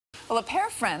Well, a pair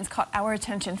of friends caught our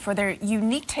attention for their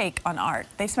unique take on art.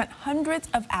 They've spent hundreds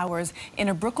of hours in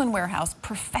a Brooklyn warehouse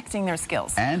perfecting their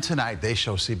skills. And tonight they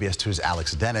show CBS 2's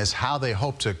Alex Denis how they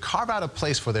hope to carve out a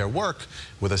place for their work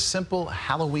with a simple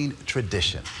Halloween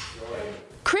tradition.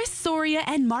 Chris Soria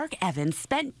and Marc Evans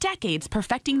spent decades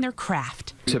perfecting their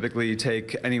craft. Typically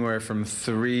take anywhere from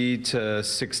 3 to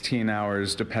 16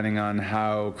 hours, depending on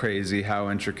how crazy, how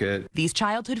intricate. These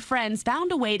childhood friends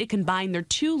found a way to combine their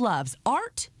two loves,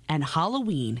 art and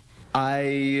Halloween.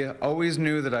 I always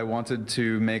knew that I wanted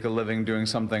to make a living doing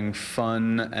something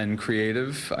fun and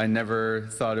creative. I never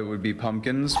thought it would be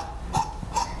pumpkins.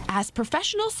 As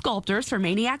professional sculptors for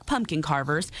Maniac Pumpkin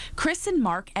Carvers, Chris and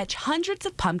Marc etch hundreds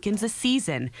of pumpkins a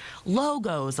season.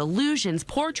 Logos, illusions,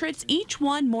 portraits, each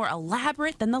one more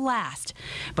elaborate than the last.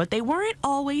 But they weren't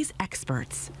always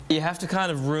experts. You have to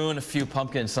kind of ruin a few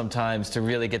pumpkins sometimes to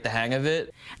really get the hang of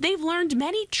it. They've learned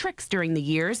many tricks during the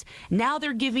years. Now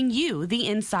they're giving you the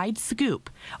inside scoop.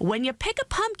 When you pick a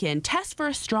pumpkin, test for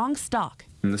a strong stalk.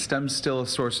 And the stem's still a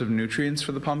source of nutrients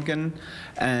for the pumpkin,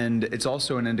 and it's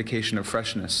also an indication of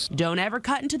freshness. Don't ever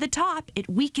cut into the top. It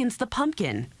weakens the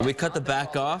pumpkin. We cut the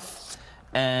back off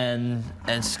and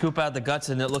scoop out the guts,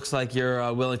 and it looks like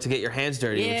you're willing to get your hands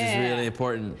dirty, which is really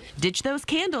important. Ditch those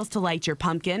candles to light your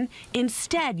pumpkin.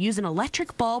 Instead, use an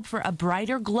electric bulb for a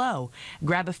brighter glow.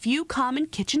 Grab a few common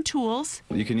kitchen tools.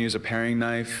 You can use a paring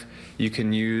knife. You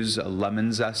can use a lemon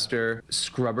zester.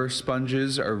 Scrubber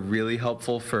sponges are really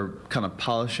helpful for kind of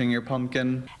polishing your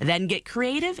pumpkin. Then get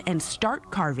creative and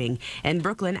start carving. In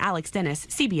Brooklyn, Alex Denis,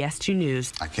 CBS 2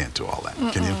 News. I can't do all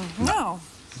that. Can you? No.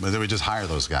 But then we just hire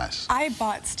those guys. I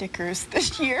bought stickers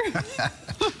this year.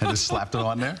 And just slapped it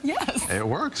on there? Yes. It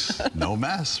works. No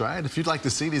mess, right? If you'd like to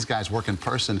see these guys work in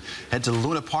person, head to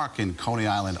Luna Park in Coney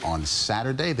Island on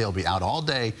Saturday. They'll be out all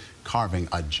day carving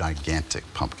a gigantic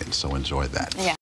pumpkin, so enjoy that. Yeah.